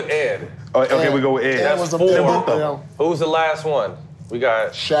just go with Ed. Okay, we go with Ed. Ed was a 4. both of them. Who's the last one? We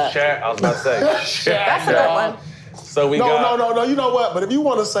got Shaq. I was about to say Shaq. That's a good one. So we got No. You know what? But if you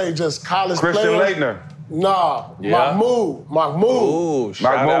want to say just college Christian players, Laettner. nah, Yeah. Mahmoud. Ooh,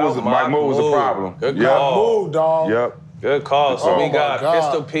 shout out Mahmoud was a problem. Good Yeah. call. Mahmoud, dog. Yep. Good call. So Oh we my got God.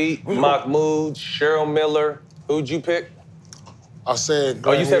 Pistol Pete, Mahmoud, Cheryl Miller. Who'd you pick? I said Oh,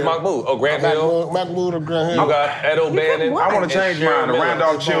 Grant you said Hill. Mahmoud. Oh, Grant Hill. Mahmoud or Grant Hill. You got Ed O'Bannon. what? I want to change and Cheryl mine to Miller.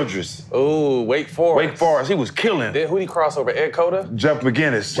 Randolph Childress. Ooh, Wake Forest. Wake Forest, he was killing. Then who'd he cross over? Ed Cota? Jeff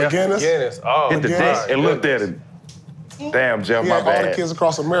McGinnis. McGinnis. Oh, Hit the my deck and looked at goodness. him. Damn, Jeff, my All the bad. kids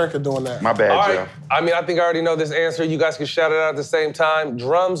across America doing that. My bad, All right. Jeff. I mean, I think I already know this answer. You guys can shout it out at the same time.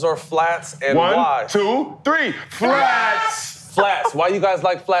 Drums or flats, and why? 1, 2, 3. Flats. Flats. Why you guys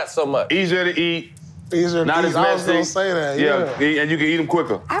like flats so much? Easier to eat. Easier Not to as eat. I was messy. gonna say that. Yeah, and you can eat them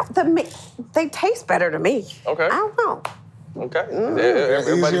quicker. They taste better to me. Okay. I don't know. Okay. Easier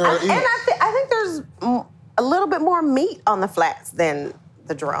to eat. And I think there's a little bit more meat on the flats than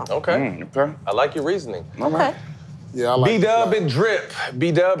the drum. Okay. Okay. I like your reasoning. Okay. Yeah, I like B-Dub the and Drip.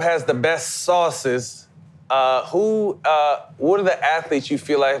 B-Dub has the best sauces. What are the athletes you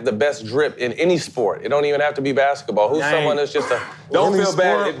feel like have the best drip in any sport? It don't even have to be basketball. Who's Dang. someone that's just a... Don't Any feel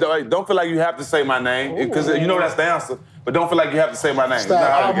bad. sport? Don't feel like you have to say my name, because you know that's the answer. But don't feel like you have to say my name.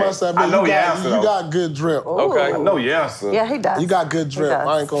 Stak, I must admit, I know you your got, answer, you though. got good drip. Okay. I know your answer. Yeah, he does. You got good drip. does.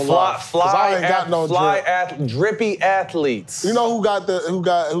 I ain't gonna lie. 'Cause I ain't got no drip. Drippy athletes. You know who got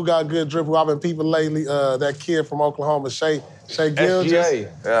good drip? Who I've been peeping lately? That kid from Oklahoma, Shea Gilgeous. SGA.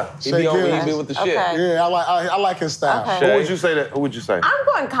 Yeah. He be on he be with the shit. Okay. Yeah, I like his style. Okay. Who would you say that? Who would you say? I'm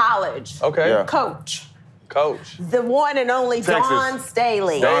going college. Okay. Yeah. Coach. Coach. The one and only Texas. Dawn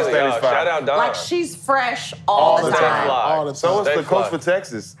Staley. Dawn Staley's Staley's fire. Shout out Don. Like, she's fresh all the time. All the time. So what's Stay the coach fly. for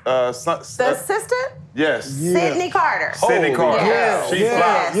Texas? The assistant? Yes. Yeah. Sydney Carter. Sydney Holy Carter. yeah. She Yeah.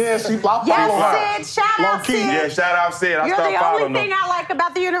 flies. Yeah, she flop. Yes, Sid. Shout out, Low-key. Sid. Yeah, shout out Sid. I You're started the following only them. thing I like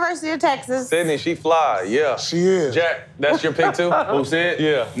about the University of Texas. Sydney, she fly. Yeah. She is. Jack, that's your pick too? Who Sid?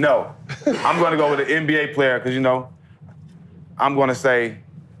 Yeah. No. I'm going to go with an NBA player because, I'm going to say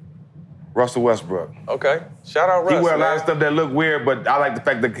Russell Westbrook. Okay. Shout out Russ, He wear a lot man. of stuff that look weird, but I like the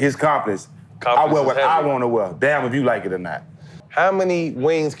fact that his confidence. Confidence I wear is what heavy. I want to wear. Damn if you like it or not. How many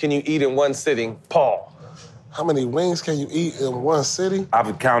wings can you eat in one sitting? Paul. How many wings can you eat in one city?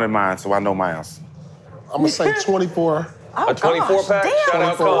 I've counted mine, so I know my answer. I'm gonna say 24. Oh, A 24 gosh, pack? Damn, Shout out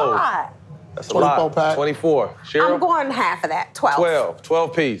that's a Cole. lot. That's a 24 lot. pack. 24. Cheryl? I'm going half of that, 12.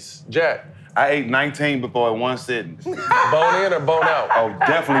 12 piece. Jack. I ate 19 before in one sitting. Bone in or bone out? Oh,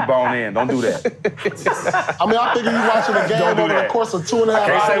 definitely bone in. Don't do that. I mean, I figure you watching the game Don't do over the that. course of 2.5 hours.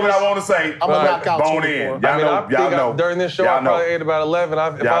 Can't say what I want to say. I'm gonna knock out Bone 24. in. Y'all I mean, know. I think Y'all know. during this show, I Y'all know. probably ate about 11. If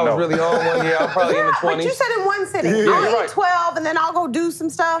I Y'all was know. really on one, I'm probably in the 20s. But you said in one sitting. Yeah, I'll you're eat right. 12 and then I'll go do some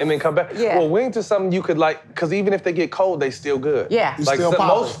stuff. And then come back. Yeah. Well, wings is something you could like, because even if they get cold, they still good. Yeah. You Like still popping.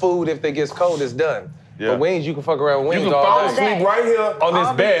 most food, if they gets cold, it's done. Yeah. But wings, you can fuck around with You wings can all fall day. asleep right here On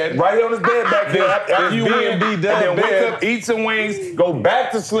this bed. Right here on this bed back here. After you win, and BnB-Dubs then wake bed. up, eat some wings, go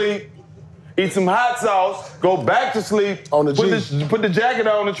back to sleep, eat some hot sauce, go back to sleep. On the G. Put the jacket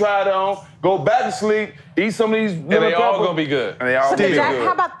on and try it on. Go back to sleep. Eat some of these. And they all gonna be good. And they all But be the Jack, good.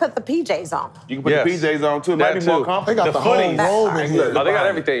 how about put the PJs on? You can put Yes. the PJs on too. It might That be more too. They comfortable. got the footies. whole robe in here. Oh, they got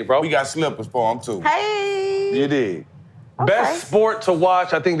everything, bro. We got slippers for them too. Hey. You did. Best sport to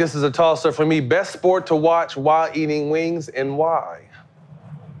watch, I think this is a tosser for me. Best sport to watch while eating wings and why?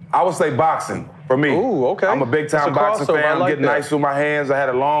 I would say boxing for me. Ooh, okay. I'm a big That's time a boxing crossover. I fan. I'm like getting that. nice with my hands. I had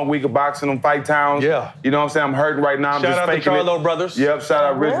a long week of boxing on Fight Towns. Yeah. You know what I'm saying? I'm hurting right now. I'm Shout just out to faking it. Charlo Brothers. Yep, shout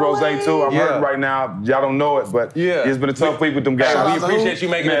out Rich Rose too. I'm Yeah. hurting right now. Y'all don't know it, but Yeah. it's been a tough week with them guys. Shout out We to appreciate who?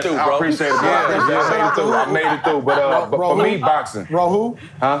 you making it through, I bro. appreciate it, bro. Yeah, I appreciate it. Shout out to I who? made it through. But for Ro- me, who? boxing. Who?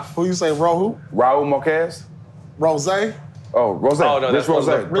 Huh? Who you say, who? Raul Marquez? Rose? Oh, Rose. Oh, no, Rich that's Rose.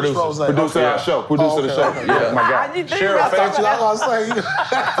 the Rich producer. Rose. Producer of our show. Producer of the show. Okay. Yeah, my guy. Cheryl, I thought you favorite, was gonna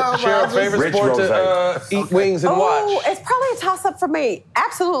say. Cheryl, favorite Rich sport Rose. to eat wings and Oh, watch? it's probably a toss-up for me.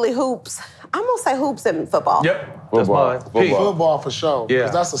 Absolutely hoops. I'm gonna say hoops in football. Yep, that's Football. mine. Football. P. Football for sure. Yeah.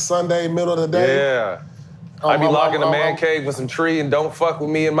 'Cause that's a Sunday, middle of the day. Yeah. I be I'm- locked in a I'm- man I'm- cave with some tree and don't fuck with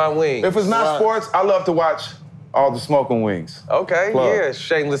me and my wings. If it's not Right. sports, I love to watch all the smoking wings. Okay, Plug. yeah,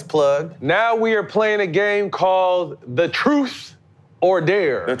 shameless plug. Now we are playing a game called The Truth or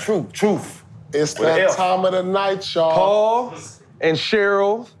Dare. The truth. It's With an that F. time of the night, y'all. Paul and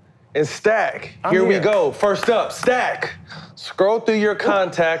Cheryl and Stak. Here we here. go. First up, Stak. Scroll through your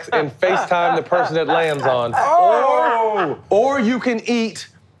contacts and FaceTime the person that lands on. Oh! Or you can eat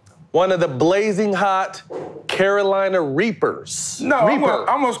one of the blazing hot Carolina Reapers. No, I'm Reaper.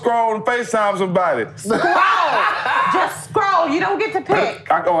 gonna scroll and FaceTime somebody. Just scroll. You don't get to pick.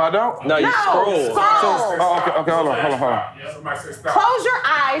 I don't? No, you No, scroll. scroll. Oh, okay, hold on. Close your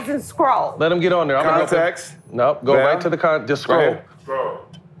eyes and scroll. Let him get on there. I'm gonna go Contacts. Nope, go Bam. right to the just scroll. Right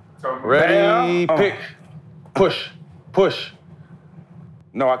here. Ready, Bam. pick, push.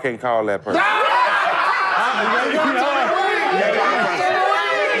 No, I can't call that person.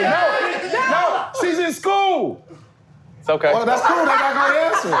 No, she's in school. It's okay. Well, that's cool. They got good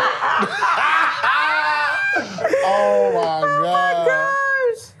answer. Oh my God.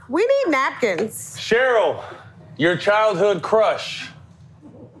 Gosh, we need napkins. Cheryl, your childhood crush.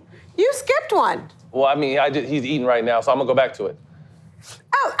 You skipped one. Well, I mean, he's eating right now, so I'm gonna go back to it.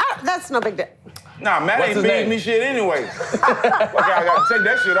 Oh, that's no big deal. Nah, Matt What's ain't his feeding name? me shit anyway. Fuck, I gotta take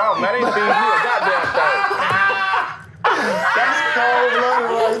that shit off. Matt ain't feeding me a goddamn thing. That's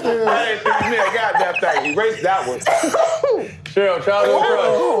cold-blooded right there. Matt ain't feeding me a goddamn thing. Erase that one. Cheryl, childhood crush.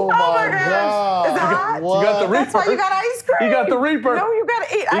 Oh my gosh. God. Is it hot? You got the Reaper. That's why you got ice cream. You got the Reaper. No, you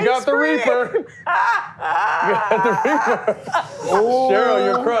gotta eat ice cream. You got the Reaper. You got the Reaper. Cheryl,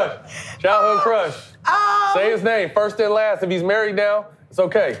 your crush. Childhood crush. Say his name, first and last. If he's married now, it's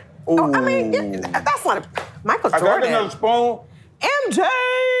okay. Oh, I mean, that's not Michael I got Jordan. another spoon. MJ.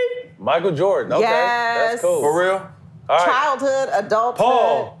 Michael Jordan. Okay, Yes. that's cool. For real? All right. Childhood, adulthood.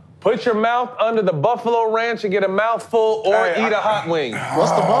 Paul, put your mouth under the Buffalo Ranch and get a mouthful or Hey, eat a hot wing.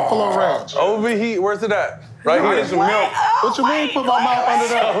 What's the Buffalo Ranch? Overheat, where's it at? Right I here. need some milk. What you mean put my mouth under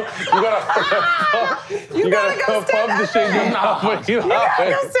that? You gotta go pump stand the shit in your mouth when you You gotta hot go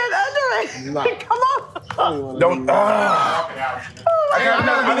wing. stand under it. Nah. Come on. Don't. I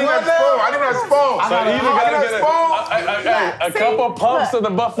need that spoon. I need that spoon. So either gotta get a See? couple pumps of the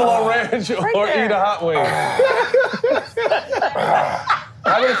Buffalo Ranch or there. eat a hot wing.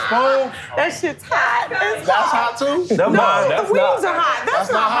 I need a spoon. That shit's hot. It's That's hot. hot too? No, No, that's the wings not. are hot.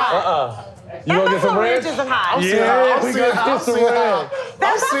 That's not hot. You gonna get some Buffalo ranch? Ranch isn't hot. I'm Yeah, seeing- we I'm gonna seeing- get some ranch.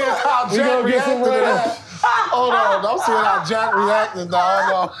 I'm seeing how We Jack gonna get some reacted to ranch. that. Hold on, I'm seeing how Jack reacted,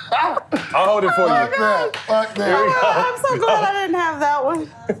 dog. I'll hold it for Fuck you. that. Fuck that. I'm so glad I didn't have that one.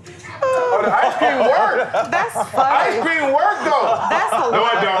 Oh, the ice cream worked. That's Ice funny. cream worked though. That's No, it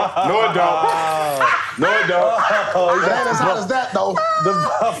hilarious. don't. No, it don't. No, it don't. It ain't as hot as that, though. The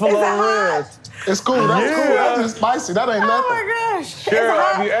Buffalo Ranch. It's cool. That's Yeah. cool. That's just spicy. That ain't Oh nothing. my gosh. Cheryl,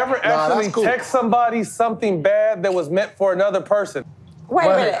 have you ever Nah, actually that's cool. text somebody something bad that was meant for another person? Wait a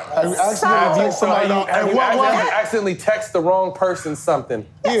Wait, minute. have you accidentally So- text somebody have else? you, have And you what was accidentally, it? accidentally text the wrong person something?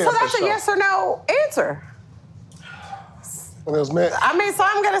 Yeah, So for that's a sure. yes or no answer. When it was meant. I mean, so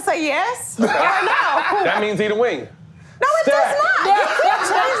I'm gonna say yes or no. That means eat a wing. No, it does Stak. not. You can't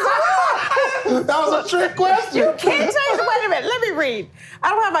change the rule. That was a trick question. You can't change the. Wait a minute. Let me read. I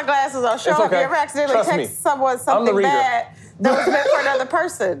don't have my glasses on. Show It's up. okay. You ever accidentally Trust me. text someone I'm the something reader. bad that was meant for another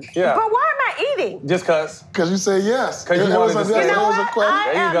person? Yeah. But why am I eating? Just cuz. Because you said yes. 'Cause you It was wanted to a- say it it. was a question. I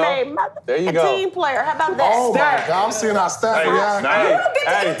There you am go. There you a go. team player. How about that? Oh my Stak. God, I'm seeing how Stak reacted. Hey, You don't get to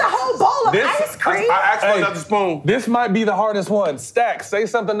hey. eat the whole bowl of This- ice cream. I asked for Hey. another spoon. This might be the hardest one. Stak, say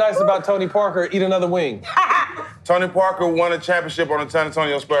something nice about Tony Parker, eat another wing. Tony Parker won a championship on the San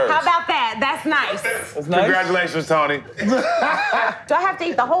Antonio Spurs. How about that? That's nice. That's nice. Congratulations, Tony. Do I have to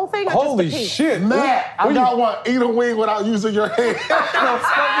eat the whole thing or Holy just a piece? shit. Matt, I got one. Eat a wing without using your hand.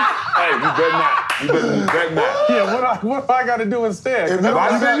 Hey, you better not. You better not. Yeah, what do I got to do instead? If you don't Why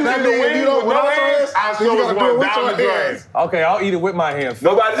do you that, think that you means wing you don't with no without your hands? hands, I then still you was gotta do going it with down your the drain. hands. Okay, I'll eat it with my hands.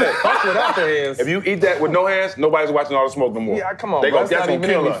 Nobody. Fuck without the hands. If you eat that with no hands, nobody's watching all the smoke no more. Yeah, come on, They bro. go, that's not gonna even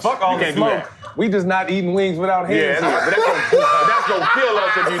kill in me. us. Fuck all You the can't do smoke. that. We just not eating wings without Yeah, hands. but that's gonna kill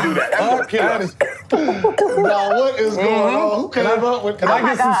us if you do that. That's gonna kill us. Now, what is going on? Who came up with Can I my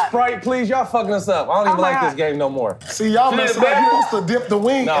get some God. Sprite, please? Y'all fucking us up. I don't even my like God. this game no more. See, y'all messing up. bad. You're supposed to dip the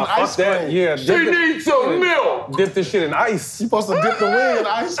wing Nah, in fuck ice that. cream. Yeah, She needs some milk. Dip this shit in ice. You're supposed to dip the wing in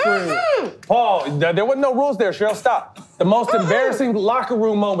ice cream. Paul, there wasn't no rules there, Cheryl. Stop. The most embarrassing locker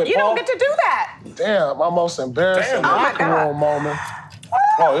room moment, You Paul. don't get to do that. Damn, my most embarrassing Damn. Oh my locker God. room moment.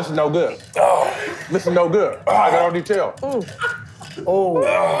 Oh, this is no good. This is no good. I can already tell. Oh,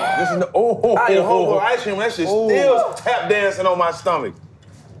 This is no. Oh, I ate whole ice cream. That shit still tap dancing on my stomach.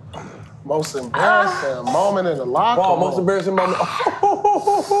 most embarrassing moment in the locker Paul, room. most embarrassing moment.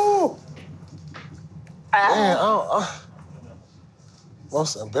 Man,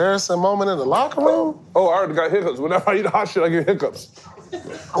 most embarrassing moment in the locker room? Oh, I already got hiccups. Whenever I eat hot shit, I get hiccups.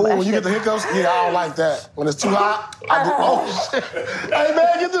 Oh, when you get the hiccups? Yeah, I don't like that. When it's too hot, I do. Oh, shit. Hey,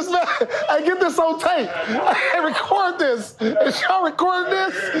 man, get this, man. Hey, get this on tape. Hey, record this. Is y'all recording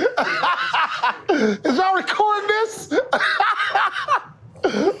this? Is y'all recording this?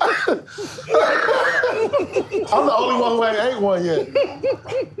 I'm the only one who ain't ate one yet.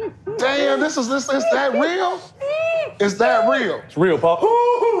 Damn, is that real? Is that real? It's real, Paul.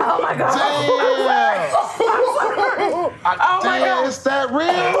 Oh my God. Damn. Oh my Damn, God. is that real?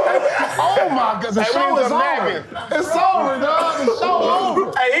 Oh my God, the show we is was over. nagging. It's over, dog. The show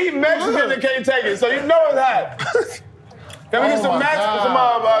over. Hey, he Mexican and can't take it, so you know it's hot. Can we get Oh some my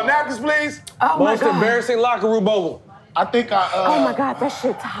God. napkins, please? Oh my Most God. embarrassing locker room moment. I think Oh my God, that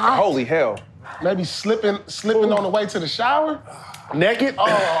shit's hot. Holy hell. maybe slipping on the way to the shower. Naked?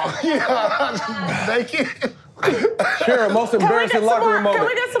 Oh, yeah, naked. Sheryl, most embarrassing locker room moment. Can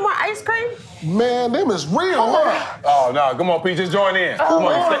we get some more ice cream? Man, them is real, huh? Oh, no, come on, P, just join in. Come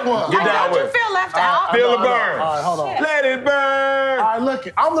on, get down with it. You feel left out. Feel the burn. All right, hold on. Let it burn. All right, look,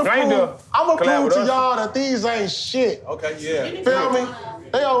 I'm gonna prove to y'all that these ain't shit. Okay, yeah. Feel me?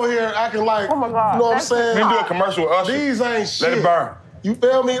 They over here acting like, Oh my God, you know what I'm saying? We do a commercial with Usher. These ain't shit. Let it burn. You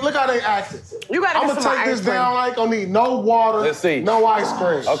feel me? Look how they acting. You gotta I'm get gonna some take more this ice cream. down. I ain't gonna need no water. Let's see. No ice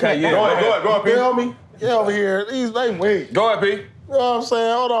cream. Okay, yeah. Go ahead, P. Feel me? Get over here. These, they weak. Go ahead, P. You know what I'm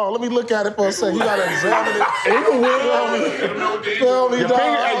saying? Hold on. Let me look at it for a second. You gotta examine it. Feel me, Your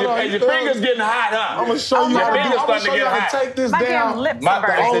finger's getting hot, huh? I'm gonna show you how to finger's starting to get how hot. to take this My damn down. lips My are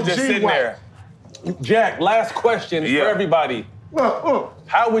burning. they're just OG sitting way. there. Jack, last question for everybody.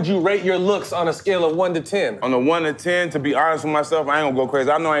 How would you rate your looks on a scale of 1 to 10? On a 1 to 10, to be honest with myself, I ain't gonna go crazy.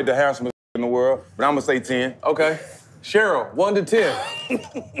 I know I ain't the handsomest in the world, but I'm gonna say 10. Okay. Sheryl, 1 to 10.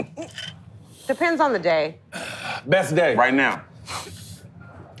 Depends on the day. Best day. Right now.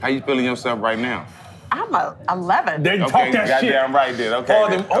 How you feeling yourself right now? I'm a 11. They talk Okay, that shit. goddamn right then. Okay. Paul,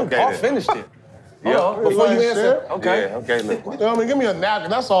 then. Okay, Paul then. finished it. Yeah. Hold on, before you Like answer. shit. Okay. Yeah, okay, look. You know what I mean? Give me a napkin.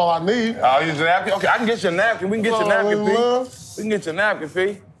 That's all I need. Oh, you need a napkin? Okay, I can get you a napkin. We can get you a napkin, P. love. We can get you a napkin,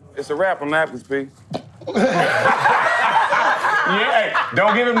 P. It's a wrap on napkins, P. Yeah, hey,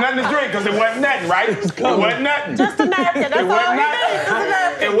 don't give him nothing to drink, because it wasn't nothing, right? It wasn't nothing. Just a napkin. That's It all wasn't you nothing. need. Just a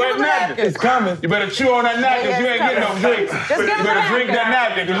napkin. It Give wasn't him a nothing. napkin. It's coming. You better chew on that napkin, because you ain't getting no drinks. Just give You him a better drink napkin. that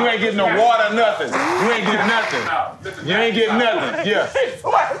napkin, because you ain't getting no water or nothing. You ain't getting nothing. You ain't getting nothing. Yeah.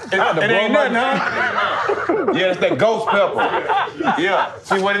 It ain't nothing, huh? Yeah, it's that ghost pepper. Yeah.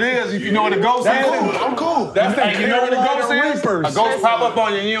 See what it is? If you know what a ghost is? I'm cool. That's the You know what a ghost Carolina is? Reapers. A ghost pop up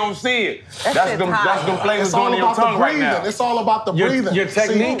on you and you don't see it. That's them flavors It's all going in your about the tongue right breathing. now. It's all about the breathing. your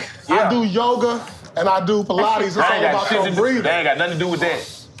technique? See, I do yoga and I do Pilates. It's all That ain't got about shit your to do. breathing. That ain't got nothing to do with that.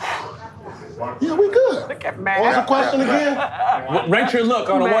 Yeah, we good. Look at What was the question again? Rate your look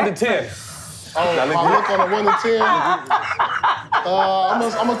on a 1 to 10. Oh, my look on a 1 to 10.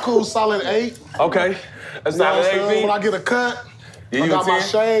 I'm a cool solid 8. Okay. That's You know not what I'm an saying? 18. When I get a cut, Yeah, I you got a my 10?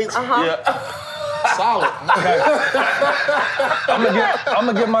 shades. Yeah. Solid. I'm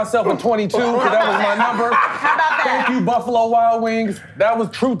gonna give myself a 22, because that was my number. How about that? Thank you, Buffalo Wild Wings. That was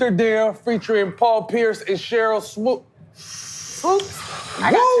Truth or Dare, featuring Paul Pierce and Sheryl Swoopes. Swoops.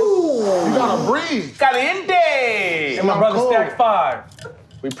 I got you. You gotta breathe. Caliente. And my brother cool. Stak 5.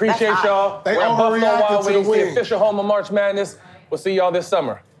 We appreciate That's y'all. They We're at Buffalo overreacted Wild to the Wings, the wing. official home of March Madness. We'll see y'all this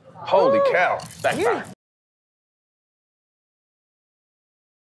summer. Holy cow. Stak 5.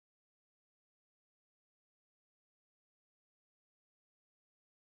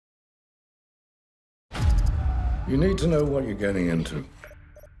 You need to know what you're getting into.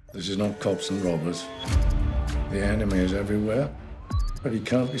 This is not cops and robbers. The enemy is everywhere, but he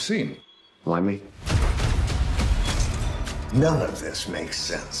can't be seen. Why me? None of this makes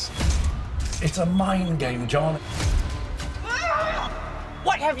sense. It's a mind game, John.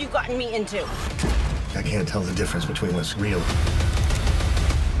 What have you gotten me into? I can't tell the difference between what's real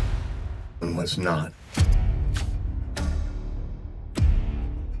and what's not.